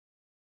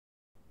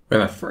When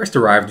I first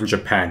arrived in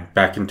Japan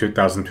back in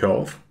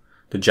 2012,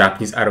 the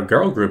Japanese idol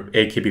girl group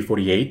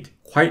AKB48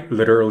 quite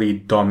literally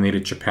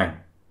dominated Japan.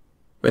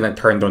 When I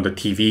turned on the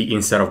TV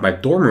inside of my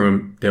dorm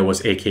room, there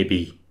was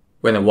AKB.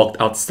 When I walked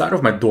outside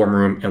of my dorm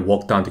room and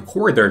walked down the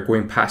corridor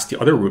going past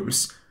the other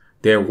rooms,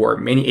 there were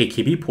many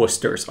AKB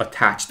posters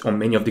attached on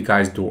many of the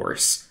guys'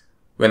 doors.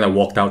 When I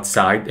walked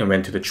outside and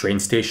went to the train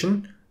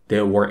station,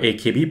 there were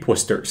AKB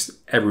posters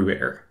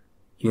everywhere.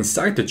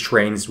 Inside the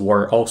trains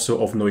were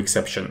also of no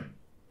exception.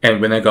 And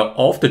when I got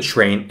off the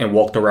train and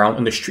walked around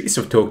on the streets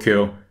of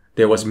Tokyo,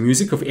 there was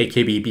music of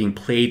AKB being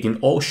played in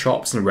all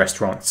shops and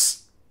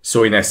restaurants.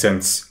 So in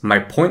essence, my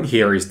point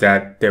here is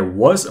that there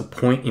was a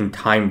point in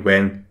time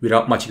when,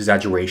 without much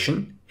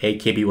exaggeration,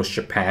 AKB was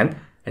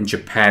Japan and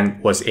Japan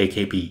was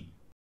AKB.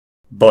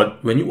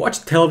 But when you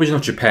watch television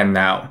of Japan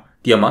now,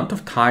 the amount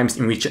of times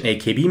in which an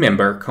AKB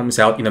member comes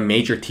out in a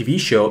major TV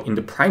show in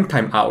the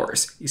primetime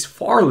hours is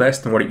far less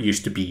than what it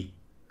used to be.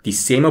 The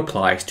same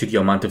applies to the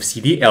amount of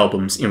CD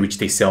albums in which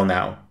they sell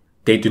now.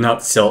 They do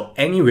not sell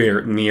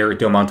anywhere near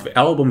the amount of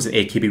albums and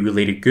AKB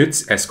related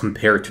goods as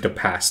compared to the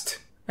past.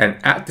 And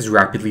at this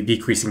rapidly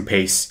decreasing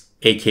pace,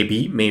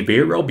 AKB may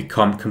very well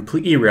become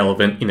completely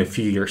irrelevant in a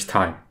few years'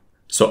 time.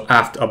 So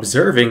after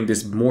observing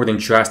this more than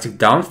drastic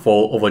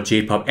downfall of a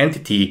J-pop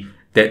entity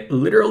that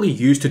literally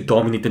used to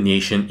dominate the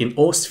nation in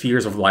all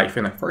spheres of life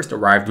when I first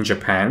arrived in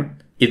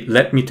Japan, it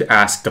led me to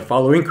ask the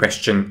following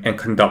question and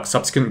conduct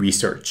subsequent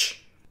research.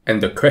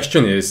 And the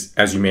question is,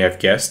 as you may have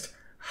guessed,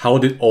 how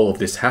did all of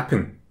this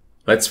happen?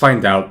 Let's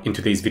find out in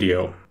today's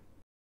video.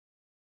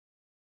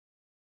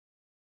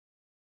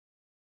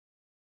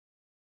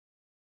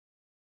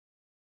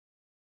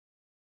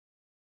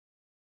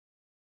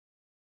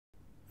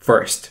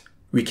 First,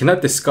 we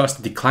cannot discuss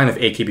the decline of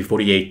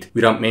AKB48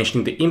 without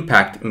mentioning the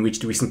impact in which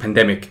the recent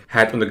pandemic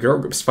had on the girl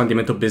group's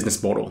fundamental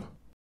business model.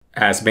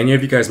 As many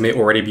of you guys may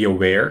already be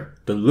aware,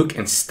 the look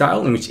and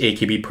style in which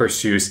AKB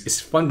pursues is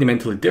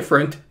fundamentally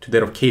different to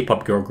that of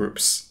K-pop girl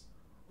groups.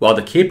 While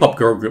the K-pop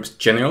girl groups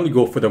generally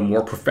go for the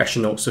more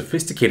professional,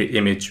 sophisticated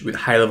image with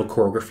high-level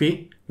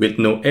choreography, with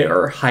no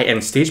error,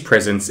 high-end stage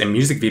presence and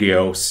music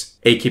videos,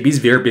 AKB's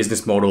very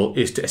business model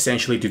is to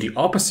essentially do the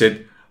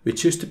opposite,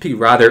 which is to pick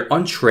rather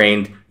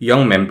untrained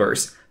young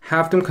members,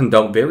 have them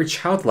conduct very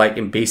childlike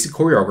and basic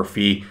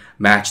choreography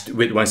matched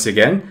with, once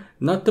again,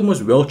 not the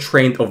most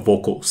well-trained of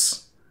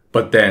vocals.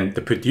 But then,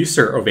 the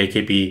producer of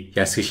AKB,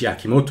 Yasushi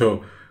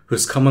Akimoto,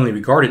 who's commonly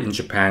regarded in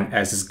Japan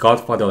as this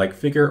godfather-like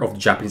figure of the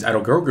Japanese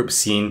idol girl group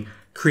scene,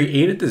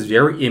 created this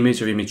very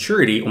image of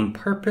immaturity on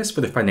purpose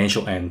for the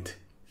financial end.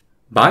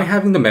 By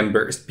having the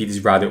members be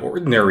these rather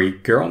ordinary,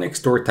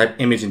 girl-next-door type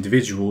image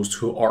individuals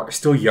who are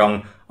still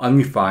young,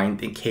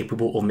 unrefined, and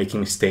capable of making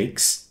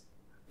mistakes,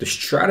 the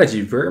strategy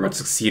very much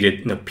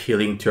succeeded in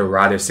appealing to a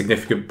rather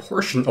significant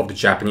portion of the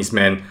Japanese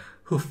men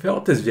who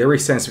felt this very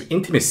sense of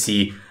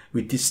intimacy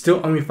with these still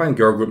unrefined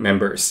girl group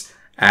members,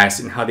 as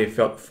in how they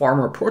felt far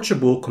more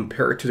approachable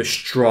compared to the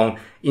strong,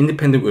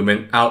 independent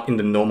women out in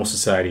the normal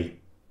society.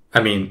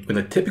 I mean, when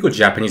a typical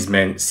Japanese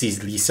man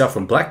sees Lisa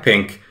from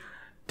Blackpink,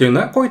 they're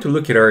not going to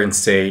look at her and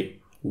say,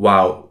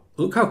 wow,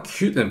 look how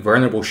cute and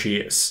vulnerable she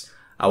is.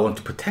 I want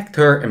to protect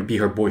her and be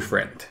her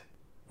boyfriend.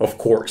 Of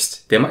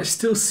course, they might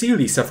still see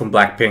Lisa from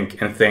Blackpink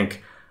and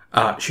think,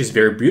 she's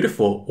very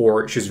beautiful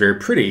or she's very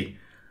pretty.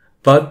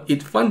 But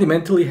it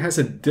fundamentally has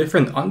a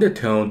different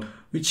undertone,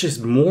 which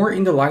is more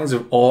in the lines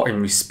of awe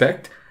and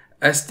respect,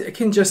 as they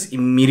can just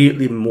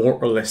immediately more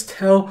or less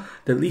tell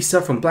that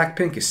Lisa from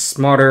Blackpink is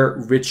smarter,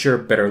 richer,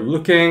 better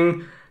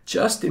looking,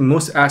 just in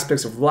most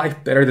aspects of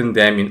life better than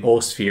them in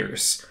all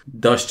spheres,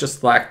 thus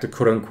just lack the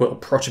quote-unquote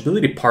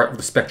approachability part of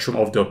the spectrum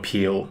of the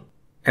appeal.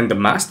 And the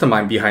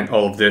mastermind behind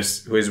all of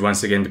this, who is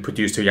once again the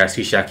producer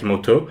Yasushi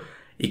Akimoto,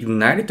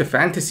 ignited the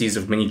fantasies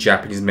of many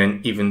Japanese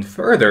men even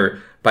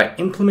further by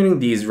implementing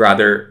these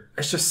rather,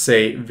 let's just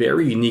say,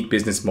 very unique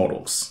business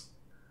models.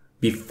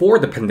 Before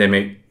the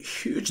pandemic,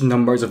 huge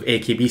numbers of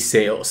AKB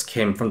sales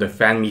came from the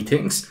fan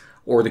meetings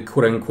or the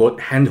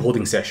quote-unquote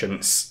hand-holding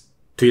sessions.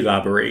 To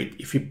elaborate,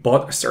 if you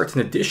bought a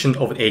certain edition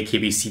of an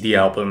AKB CD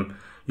album,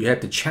 you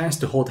had the chance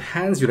to hold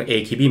hands with an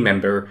AKB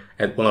member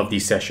at one of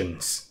these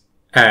sessions.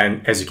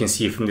 And as you can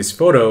see from this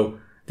photo,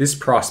 this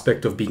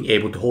prospect of being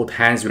able to hold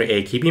hands with an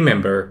AKB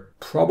member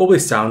probably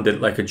sounded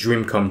like a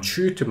dream come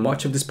true to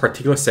much of this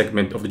particular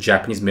segment of the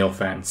Japanese male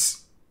fans.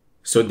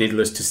 So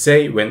needless to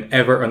say,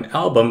 whenever an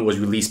album was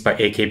released by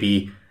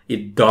AKB,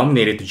 it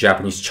dominated the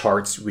Japanese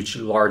charts, which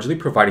largely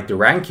provided the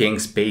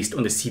rankings based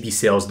on the CD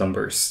sales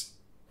numbers.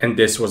 And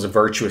this was a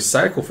virtuous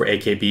cycle for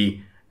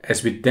AKB,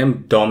 as with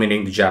them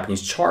dominating the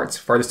Japanese charts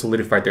further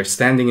solidified their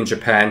standing in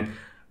Japan,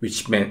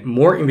 which meant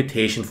more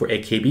invitation for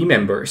AKB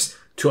members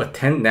to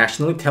attend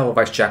nationally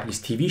televised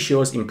Japanese TV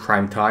shows in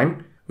prime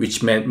time,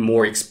 which meant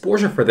more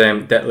exposure for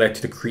them that led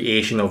to the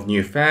creation of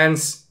new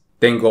fans,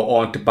 then go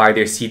on to buy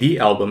their CD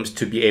albums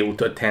to be able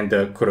to attend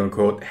the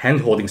quote-unquote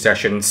hand-holding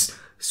sessions,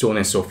 so on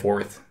and so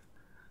forth.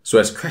 So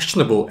as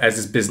questionable as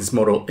this business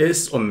model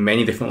is on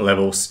many different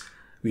levels,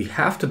 we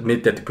have to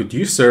admit that the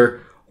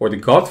producer, or the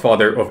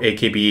godfather of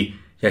AKB,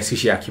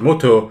 Yasushi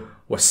Akimoto,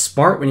 was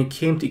smart when it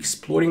came to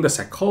exploiting the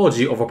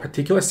psychology of a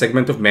particular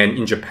segment of men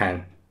in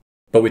Japan.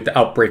 But with the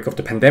outbreak of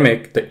the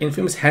pandemic, the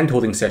infamous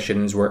hand-holding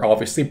sessions were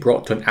obviously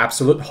brought to an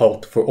absolute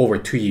halt for over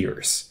 2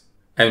 years.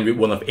 And with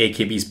one of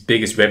AKB's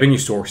biggest revenue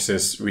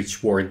sources,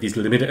 which were these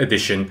limited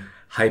edition,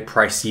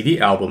 high-priced CD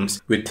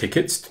albums with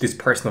tickets to these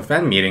personal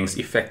fan meetings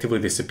effectively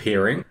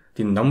disappearing,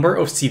 the number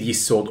of CDs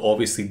sold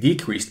obviously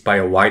decreased by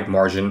a wide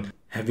margin,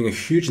 having a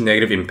huge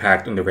negative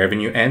impact on the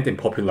revenue and in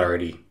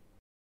popularity.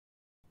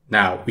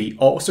 Now, we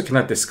also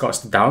cannot discuss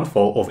the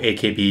downfall of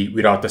AKB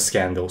without the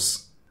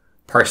scandals.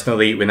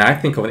 Personally, when I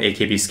think of an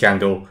AKB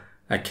scandal,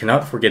 I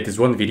cannot forget this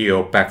one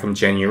video back from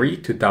January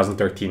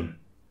 2013.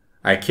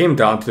 I came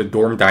down to the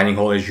dorm dining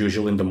hall as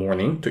usual in the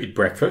morning to eat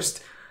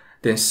breakfast,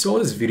 then saw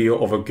this video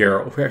of a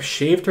girl who had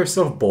shaved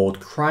herself bald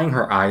crying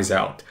her eyes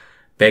out,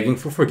 begging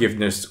for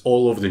forgiveness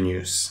all over the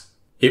news.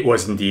 It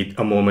was indeed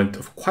a moment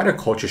of quite a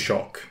culture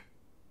shock.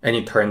 And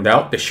it turned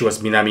out that she was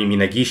Minami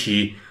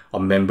Minagishi, a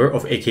member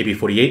of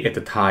AKB48 at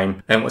the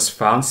time, and was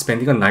found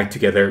spending a night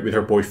together with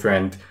her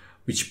boyfriend,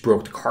 which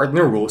broke the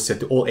cardinal rule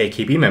set to all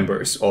AKB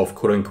members of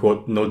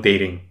quote-unquote no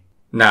dating.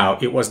 Now,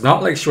 it was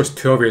not like she was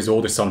 12 years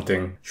old or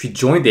something. She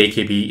joined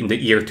AKB in the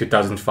year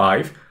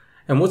 2005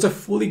 and was a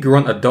fully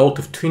grown adult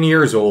of 20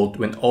 years old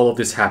when all of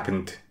this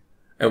happened.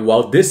 And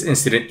while this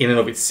incident in and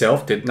of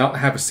itself did not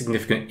have a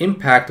significant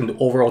impact on the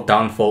overall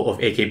downfall of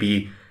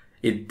AKB,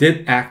 it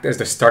did act as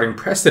the starting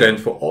precedent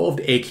for all of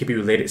the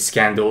AKB-related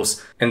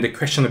scandals and the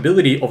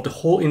questionability of the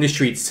whole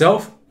industry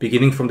itself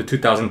beginning from the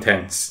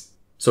 2010s.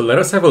 So let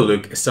us have a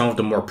look at some of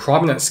the more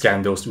prominent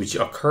scandals which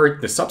occurred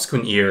in the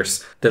subsequent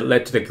years that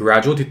led to the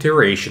gradual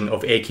deterioration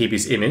of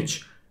AKB's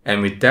image,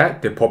 and with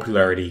that, their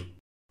popularity.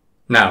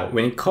 Now,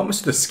 when it comes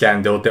to the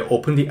scandal that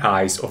opened the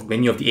eyes of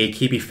many of the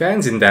AKB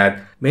fans in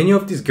that many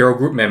of these girl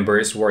group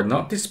members were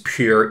not these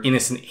pure,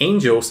 innocent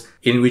angels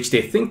in which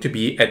they think to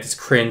be at these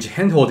cringe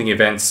hand-holding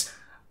events,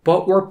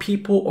 but were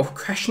people of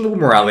questionable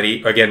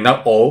morality, again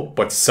not all,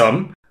 but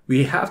some,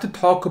 we have to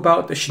talk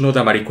about the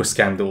Shinoda Mariko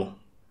scandal.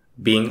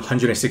 Being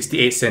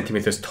 168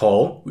 centimeters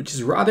tall, which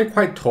is rather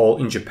quite tall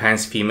in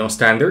Japan's female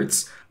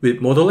standards,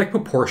 with model-like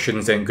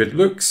proportions and good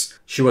looks,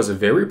 she was a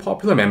very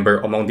popular member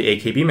among the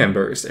AKB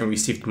members and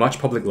received much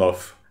public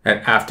love. And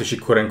after she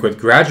quote-unquote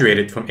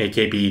graduated from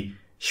AKB,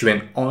 she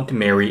went on to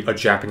marry a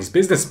Japanese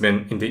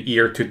businessman in the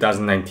year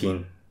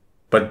 2019.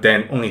 But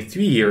then, only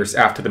 3 years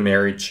after the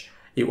marriage,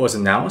 it was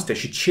announced that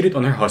she cheated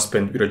on her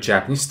husband with a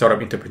Japanese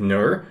startup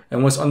entrepreneur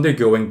and was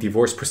undergoing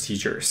divorce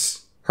procedures.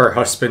 Her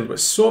husband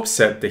was so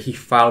upset that he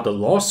filed a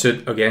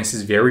lawsuit against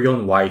his very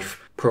own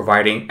wife,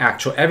 providing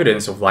actual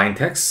evidence of line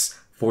texts,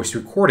 voice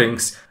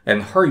recordings,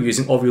 and her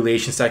using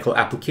ovulation cycle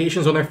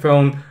applications on her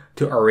phone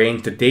to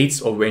arrange the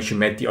dates of when she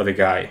met the other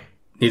guy.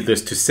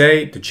 Needless to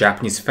say, the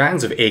Japanese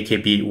fans of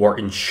AKB were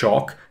in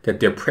shock that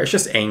their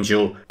precious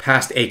angel,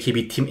 past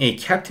AKB Team A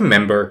captain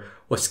member,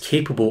 was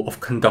capable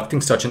of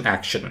conducting such an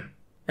action.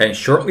 And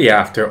shortly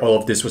after all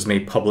of this was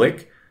made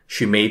public,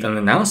 she made an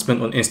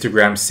announcement on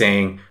Instagram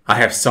saying, "I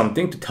have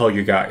something to tell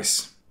you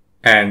guys."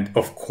 And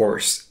of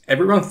course,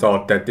 everyone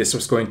thought that this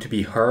was going to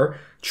be her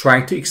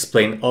trying to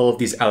explain all of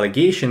these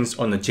allegations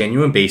on a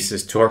genuine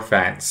basis to her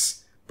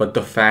fans. But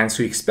the fans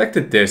who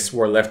expected this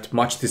were left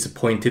much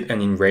disappointed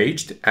and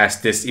enraged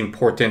as this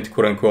important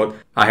quote-unquote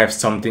 "I have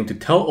something to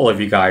tell all of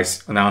you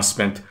guys"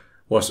 announcement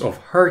was of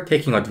her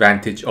taking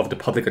advantage of the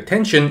public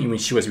attention in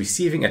which she was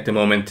receiving at the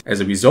moment as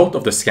a result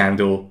of the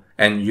scandal,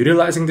 and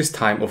utilizing this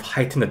time of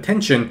heightened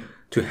attention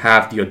to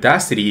have the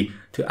audacity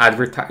to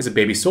advertise a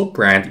baby soap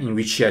brand in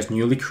which she has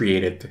newly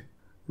created.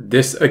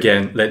 This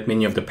again led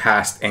many of the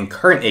past and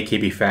current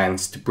AKB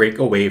fans to break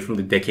away from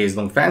the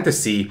decades-long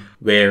fantasy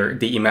where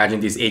they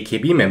imagined these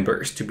AKB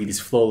members to be these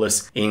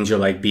flawless,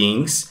 angel-like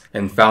beings,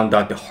 and found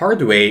out the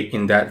hard way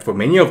in that for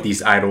many of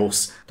these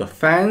idols, the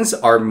fans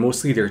are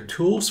mostly their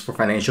tools for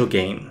financial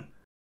gain.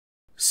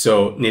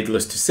 So,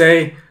 needless to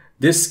say,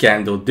 this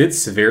scandal did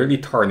severely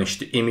tarnish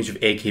the image of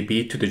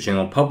AKB to the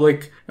general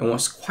public and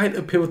was quite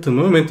a pivotal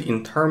moment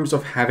in terms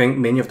of having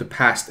many of the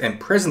past and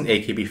present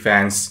AKB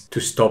fans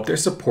to stop their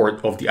support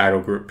of the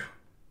idol group.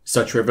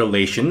 Such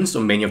revelations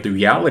on many of the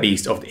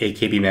realities of the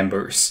AKB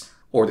members,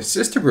 or the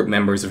sister group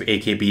members of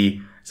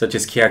AKB, such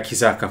as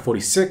Keyakizaka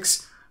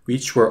 46,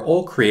 which were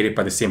all created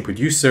by the same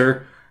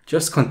producer,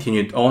 just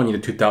continued on in the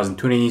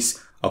 2020s,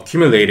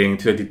 accumulating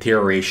to the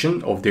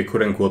deterioration of their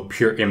quote-unquote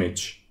pure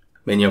image.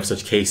 Many of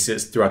such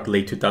cases throughout the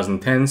late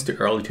 2010s to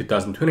early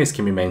 2020s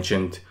can be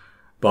mentioned,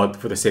 but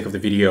for the sake of the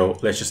video,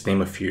 let's just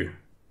name a few.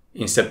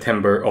 In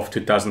September of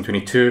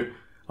 2022,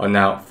 a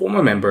now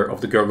former member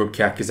of the girl group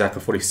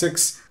Keyakizaka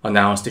 46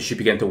 announced that she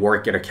began to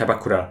work at a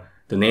kyabakura,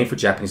 the name for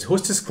Japanese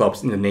hostess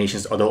clubs in the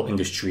nation's adult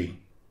industry.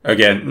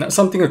 Again, not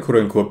something a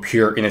quote-unquote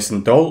pure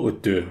innocent doll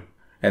would do.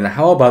 And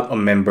how about a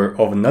member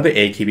of another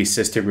AKB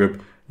sister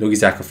group,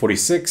 Nogizaka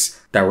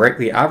 46,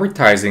 directly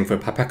advertising for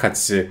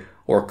papakatsu,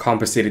 or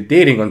compensated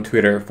dating on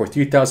Twitter for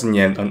 3,000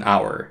 yen an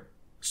hour.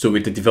 So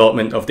with the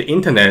development of the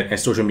internet and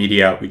social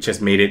media, which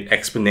has made it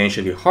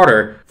exponentially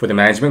harder for the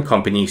management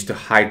companies to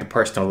hide the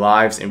personal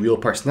lives and real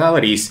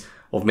personalities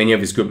of many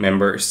of its group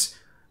members,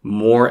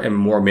 more and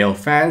more male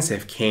fans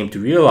have came to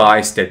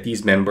realize that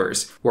these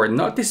members were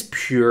not these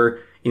pure,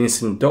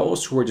 innocent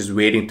dolls who were just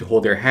waiting to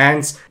hold their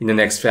hands in the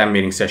next fan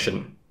meeting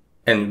session.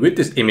 And with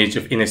this image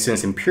of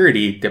innocence and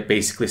purity that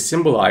basically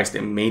symbolized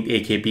and made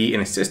AKB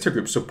and its sister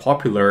groups so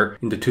popular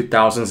in the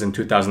 2000s and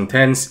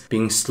 2010s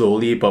being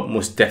slowly but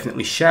most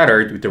definitely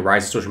shattered with the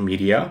rise of social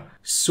media,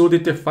 so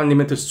did the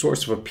fundamental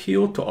source of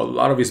appeal to a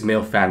lot of his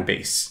male fan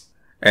base.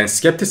 And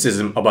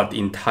skepticism about the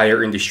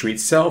entire industry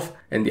itself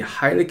and the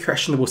highly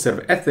questionable set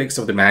of ethics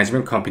of the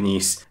management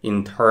companies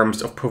in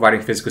terms of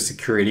providing physical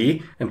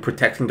security and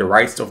protecting the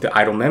rights of the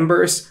idol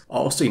members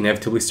also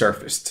inevitably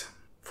surfaced.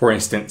 For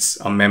instance,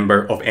 a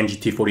member of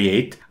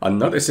NGT48,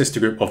 another sister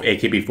group of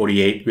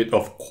AKB48 with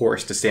of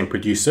course the same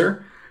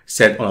producer,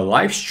 said on a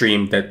live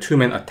stream that two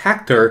men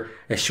attacked her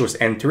as she was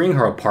entering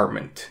her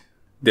apartment.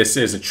 This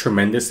is a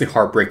tremendously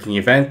heartbreaking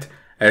event,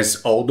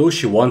 as although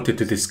she wanted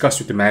to discuss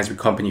with the management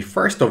company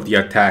first of the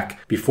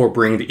attack before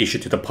bringing the issue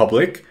to the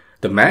public,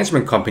 the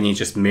management company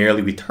just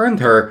merely returned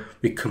her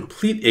with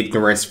complete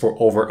ignorance for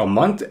over a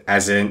month,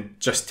 as in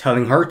just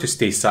telling her to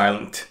stay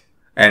silent.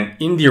 And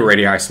in the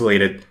already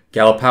isolated,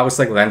 Galapagos was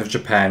like land of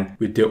Japan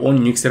with their own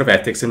unique set of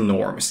ethics and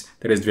norms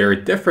that is very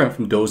different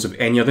from those of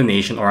any other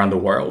nation around the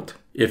world.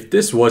 If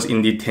this was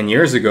indeed 10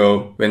 years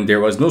ago, when there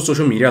was no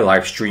social media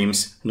live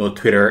streams, no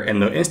Twitter, and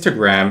no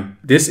Instagram,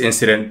 this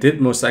incident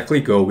did most likely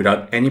go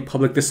without any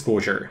public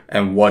disclosure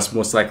and was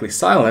most likely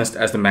silenced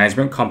as the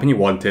management company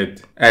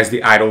wanted, as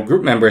the idol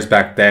group members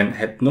back then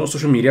had no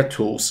social media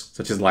tools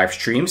such as live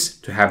streams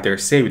to have their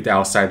say with the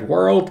outside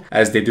world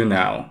as they do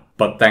now.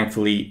 But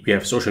thankfully, we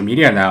have social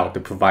media now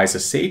that provides a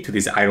say to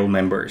these idol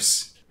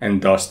members,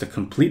 and thus the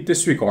complete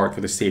disregard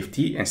for the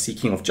safety and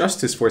seeking of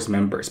justice for its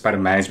members by the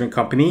management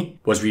company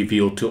was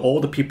revealed to all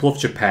the people of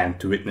Japan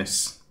to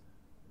witness.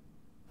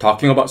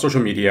 Talking about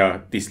social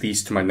media, this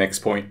leads to my next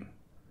point.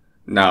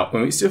 Now,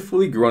 when we see a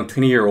fully grown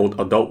 20-year-old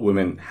adult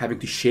woman having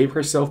to shave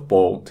herself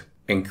bald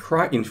and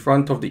cry in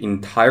front of the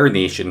entire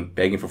nation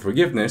begging for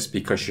forgiveness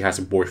because she has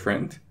a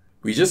boyfriend,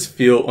 we just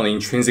feel on an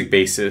intrinsic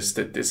basis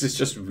that this is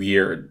just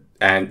weird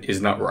and is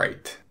not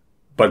right.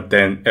 But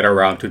then at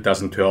around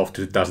 2012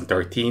 to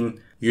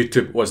 2013,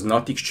 YouTube was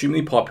not the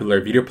extremely popular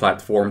video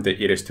platform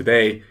that it is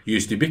today,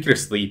 used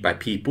ubiquitously by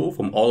people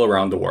from all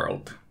around the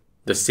world.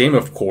 The same,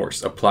 of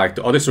course, applied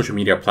to other social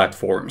media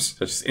platforms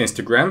such as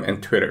Instagram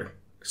and Twitter.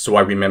 So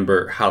I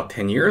remember how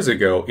 10 years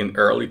ago in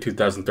early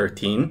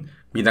 2013,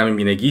 Minami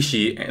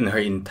Minegishi and her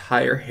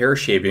entire hair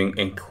shaving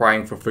and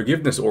crying for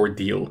forgiveness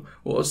ordeal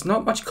was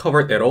not much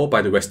covered at all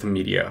by the Western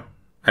media.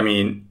 I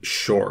mean,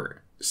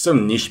 sure,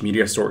 some niche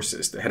media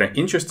sources that had an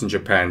interest in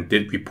Japan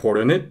did report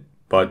on it,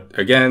 but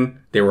again,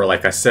 they were,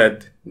 like I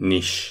said,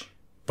 niche.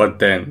 But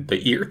then, the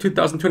year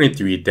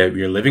 2023 that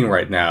we are living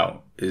right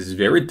now is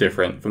very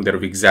different from that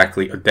of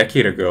exactly a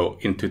decade ago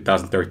in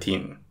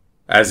 2013.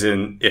 As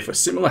in, if a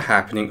similar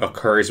happening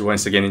occurs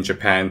once again in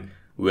Japan,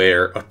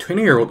 where a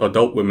 20-year-old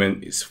adult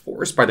woman is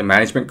forced by the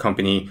management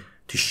company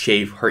to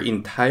shave her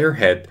entire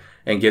head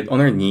and get on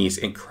her knees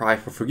and cry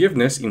for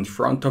forgiveness in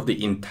front of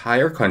the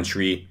entire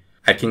country,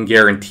 I can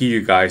guarantee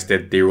you guys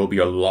that there will be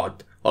a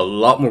lot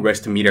more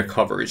Western media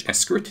coverage and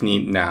scrutiny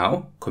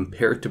now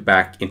compared to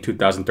back in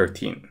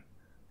 2013.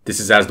 This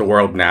is as the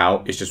world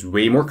now is just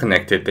way more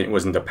connected than it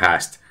was in the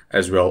past,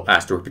 as well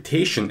as the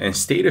reputation and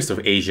status of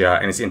Asia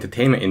and its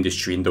entertainment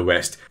industry in the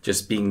West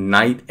just being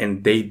night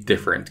and day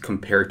different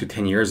compared to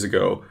 10 years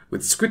ago,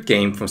 with Squid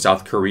Game from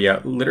South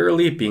Korea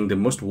literally being the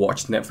most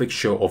watched Netflix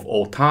show of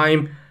all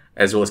time,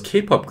 as well as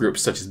K-pop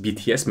groups such as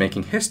BTS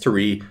making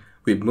history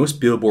with most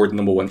Billboard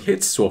 #1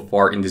 hits so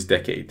far in this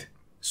decade.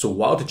 So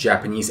while the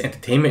Japanese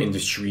entertainment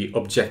industry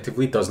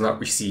objectively does not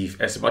receive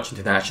as much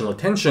international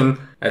attention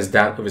as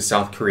that of its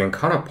South Korean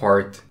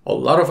counterpart, a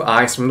lot of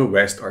eyes from the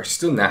West are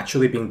still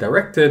naturally being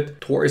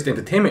directed towards the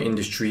entertainment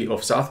industry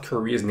of South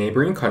Korea's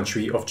neighboring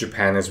country of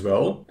Japan as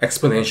well,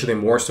 exponentially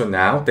more so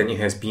now than it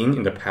has been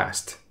in the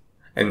past.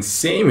 And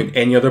same with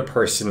any other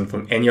person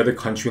from any other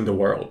country in the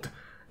world.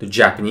 The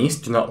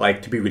Japanese do not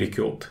like to be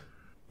ridiculed.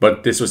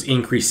 But this was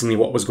increasingly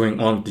what was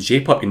going on with the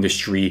J-pop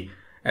industry,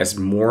 as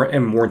more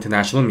and more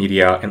international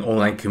media and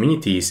online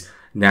communities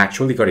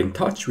naturally got in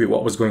touch with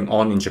what was going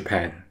on in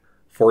Japan.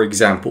 For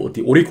example,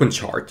 the Oricon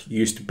chart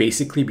used to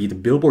basically be the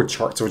Billboard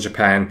charts of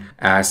Japan,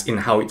 as in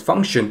how it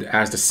functioned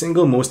as the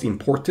single most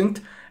important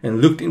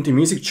and looked into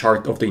music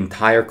chart of the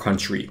entire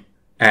country.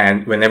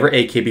 And whenever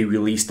AKB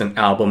released an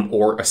album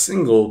or a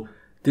single,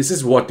 this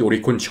is what the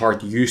Oricon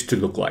chart used to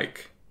look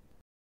like.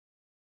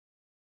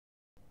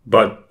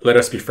 But let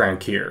us be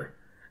frank here.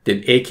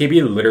 Did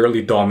AKB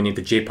literally dominate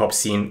the J-pop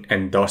scene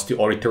and thus the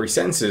auditory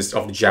senses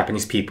of the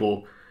Japanese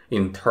people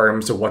in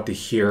terms of what they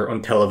hear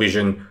on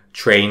television,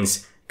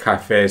 trains,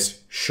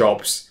 cafes,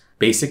 shops,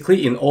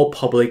 basically in all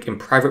public and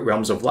private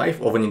realms of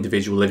life of an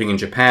individual living in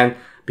Japan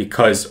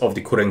because of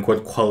the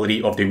quote-unquote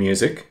quality of their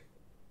music?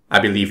 I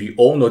believe you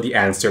all know the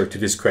answer to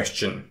this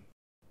question.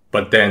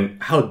 But then,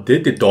 how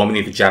did they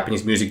dominate the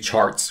Japanese music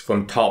charts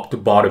from top to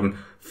bottom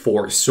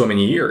for so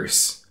many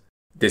years?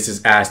 This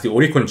is as the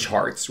Oricon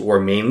charts were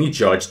mainly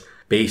judged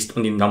based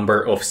on the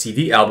number of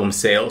CD album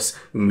sales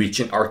in which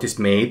an artist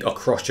made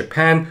across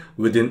Japan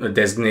within a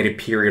designated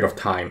period of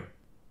time.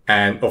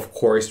 And of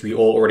course, we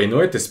all already know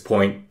at this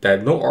point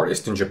that no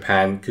artist in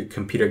Japan could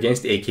compete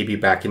against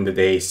AKB back in the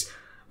days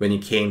when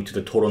it came to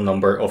the total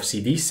number of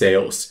CD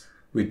sales,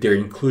 with their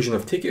inclusion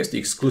of tickets to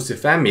exclusive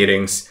fan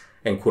meetings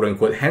and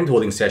quote-unquote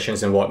hand-holding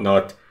sessions and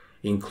whatnot,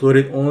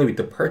 included only with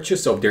the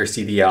purchase of their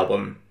CD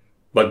album.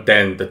 But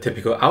then, the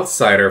typical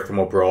outsider from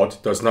abroad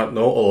does not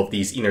know all of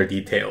these inner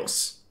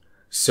details.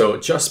 So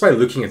just by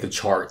looking at the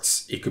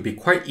charts, it could be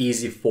quite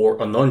easy for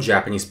a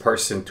non-Japanese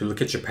person to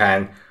look at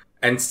Japan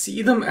and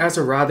see them as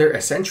a rather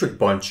eccentric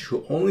bunch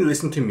who only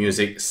listen to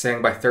music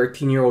sang by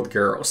 13-year-old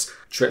girls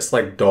dressed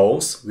like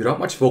dolls without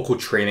much vocal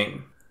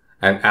training.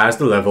 And as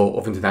the level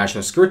of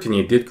international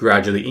scrutiny did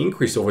gradually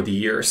increase over the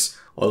years,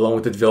 along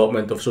with the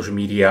development of social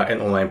media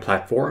and online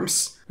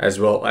platforms, as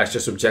well as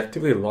just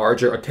objectively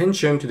larger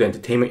attention to the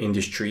entertainment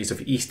industries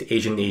of East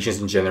Asian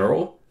nations in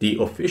general, the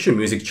official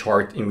music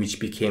chart in which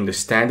became the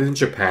standard in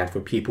Japan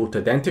for people to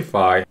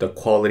identify the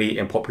quality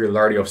and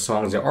popularity of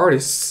songs and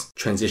artists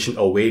transitioned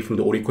away from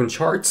the Oricon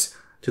charts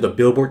to the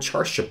Billboard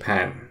charts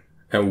Japan.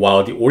 And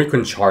while the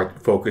Oricon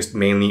chart focused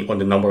mainly on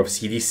the number of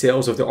CD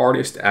sales of the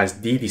artist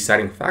as the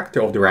deciding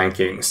factor of the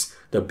rankings,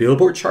 the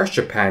Billboard charts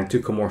Japan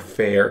took a more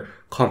fair,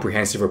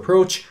 comprehensive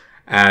approach,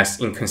 as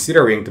in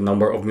considering the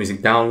number of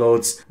music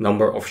downloads,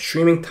 number of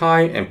streaming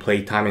time and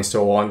play time and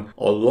so on,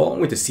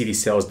 along with the CD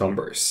sales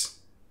numbers.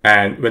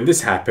 And when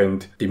this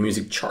happened, the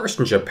music charts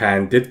in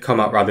Japan did come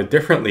out rather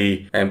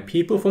differently, and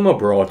people from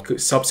abroad could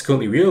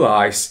subsequently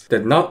realize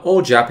that not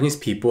all Japanese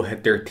people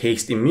had their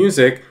taste in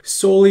music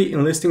solely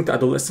in listening to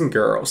adolescent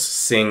girls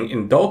sing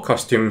in doll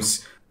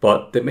costumes,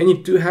 but that many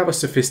do have a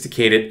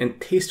sophisticated and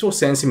tasteful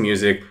sense in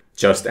music,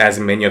 just as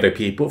many other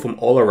people from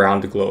all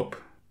around the globe.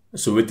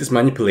 So with this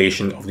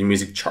manipulation of the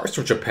music charts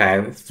of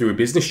Japan through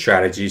business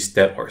strategies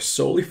that are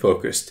solely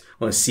focused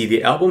on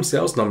CD album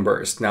sales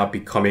numbers now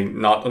becoming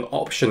not an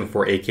option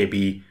for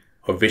AKB,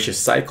 a vicious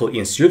cycle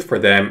ensued for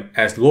them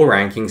as low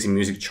rankings in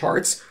music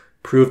charts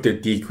proved their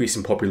decrease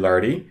in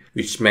popularity,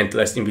 which meant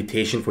less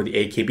invitation for the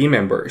AKB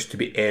members to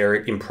be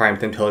aired in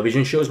primetime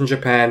television shows in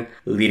Japan,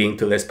 leading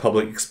to less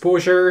public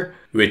exposure,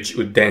 which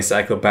would then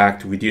cycle back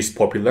to reduced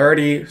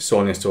popularity, so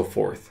on and so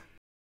forth.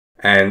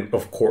 And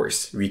of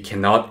course, we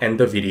cannot end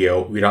the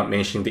video without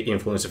mentioning the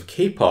influence of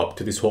K-pop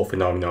to this whole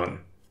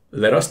phenomenon.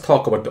 Let us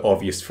talk about the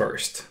obvious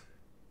first.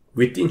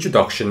 With the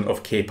introduction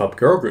of K-pop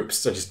girl groups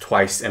such as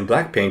TWICE and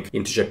Blackpink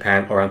into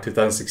Japan around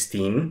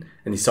 2016,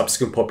 and the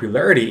subsequent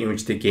popularity in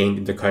which they gained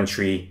in the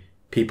country,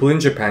 people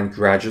in Japan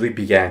gradually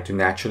began to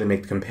naturally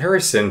make the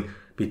comparison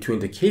between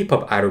the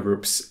K-pop idol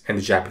groups and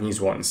the Japanese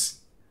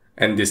ones.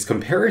 And this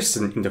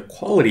comparison in the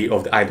quality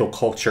of the idol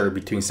culture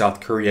between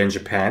South Korea and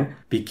Japan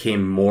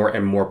became more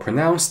and more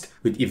pronounced,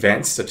 with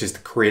events such as the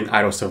Korean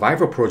Idol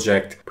Survival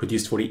Project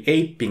produced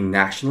 48 being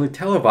nationally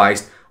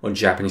televised on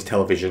Japanese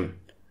television.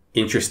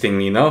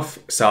 Interestingly enough,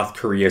 South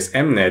Korea's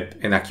Mnet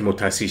and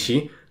Akimoto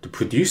Asishi, the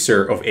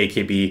producer of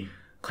AKB,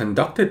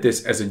 conducted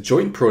this as a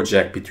joint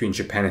project between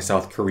Japan and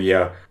South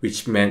Korea,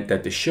 which meant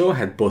that the show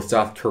had both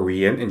South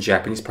Korean and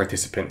Japanese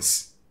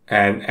participants.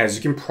 And as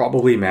you can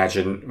probably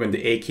imagine, when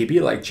the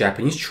AKB-like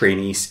Japanese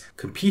trainees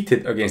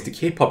competed against the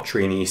K-pop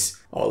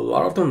trainees, a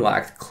lot of them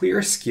lacked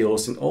clear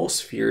skills in all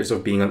spheres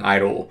of being an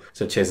idol,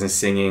 such as in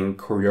singing,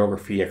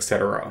 choreography,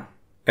 etc.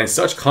 And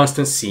such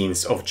constant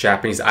scenes of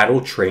Japanese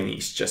idol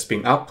trainees just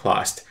being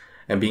outclassed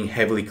and being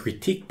heavily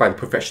critiqued by the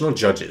professional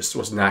judges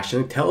was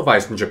nationally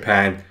televised in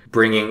Japan,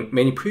 bringing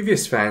many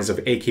previous fans of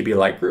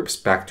AKB-like groups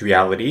back to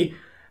reality,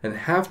 and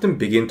have them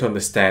begin to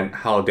understand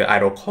how the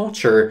idol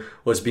culture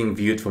was being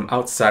viewed from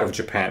outside of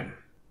Japan.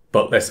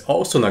 But let's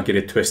also not get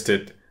it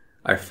twisted.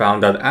 I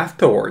found out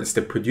afterwards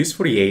that Produce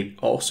 48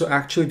 also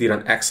actually did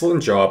an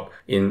excellent job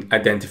in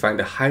identifying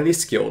the highly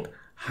skilled,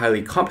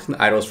 highly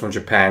competent idols from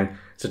Japan,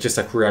 such as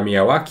Sakura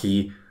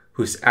Miyawaki,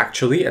 who's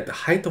actually at the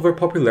height of her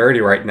popularity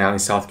right now in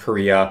South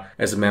Korea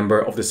as a member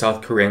of the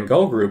South Korean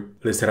girl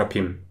group Le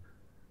Sserafim.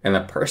 And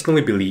I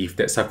personally believe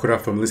that Sakura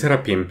from Le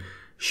Sserafim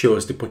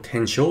shows the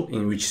potential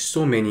in which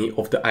so many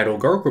of the idol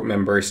girl group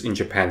members in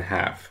Japan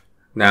have.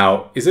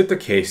 Now, is it the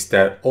case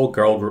that all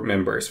girl group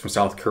members from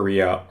South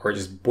Korea are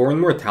just born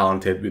more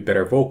talented with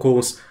better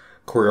vocals,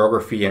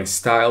 choreography, and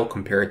style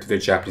compared to their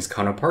Japanese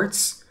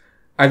counterparts?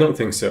 I don't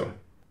think so.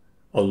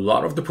 A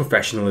lot of the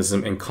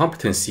professionalism and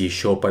competency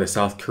shown by the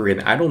South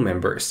Korean idol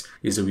members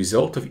is a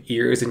result of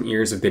years and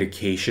years of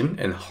dedication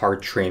and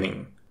hard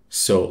training.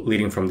 So,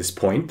 leading from this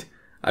point,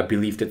 I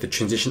believe that the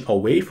transition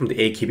away from the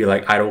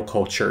AKB-like idol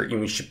culture in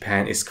which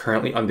Japan is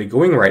currently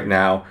undergoing right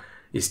now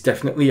is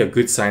definitely a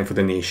good sign for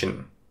the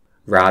nation.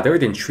 Rather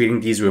than treating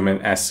these women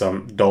as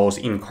some dolls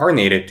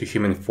incarnated to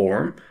human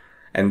form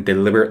and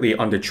deliberately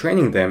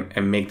undertraining them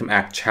and make them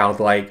act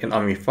childlike and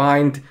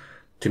unrefined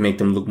to make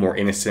them look more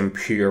innocent,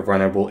 pure,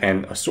 vulnerable,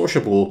 and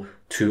associable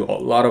to a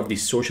lot of the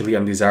socially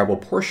undesirable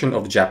portion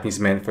of the Japanese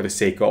men for the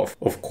sake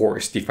of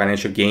course, the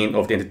financial gain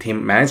of the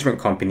entertainment management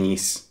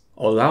companies,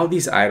 allow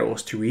these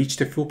idols to reach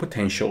their full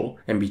potential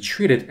and be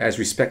treated as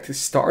respected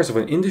stars of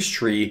an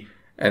industry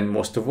and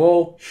most of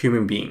all,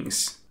 human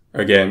beings.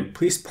 Again,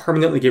 please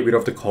permanently get rid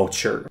of the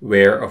culture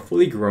where a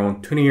fully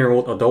grown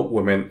 20-year-old adult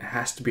woman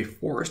has to be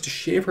forced to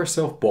shave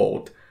herself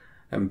bald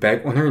and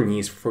beg on her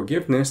knees for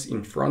forgiveness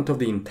in front of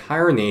the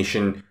entire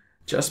nation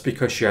just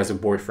because she has a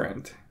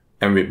boyfriend.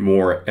 And with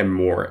more and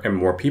more and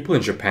more people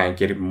in Japan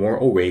getting more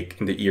awake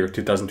in the year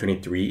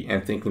 2023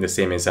 and thinking the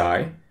same as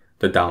I,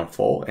 the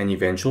downfall and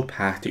eventual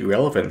path to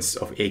irrelevance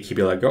of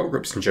AKB-like girl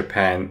groups in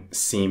Japan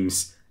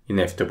seems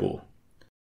inevitable.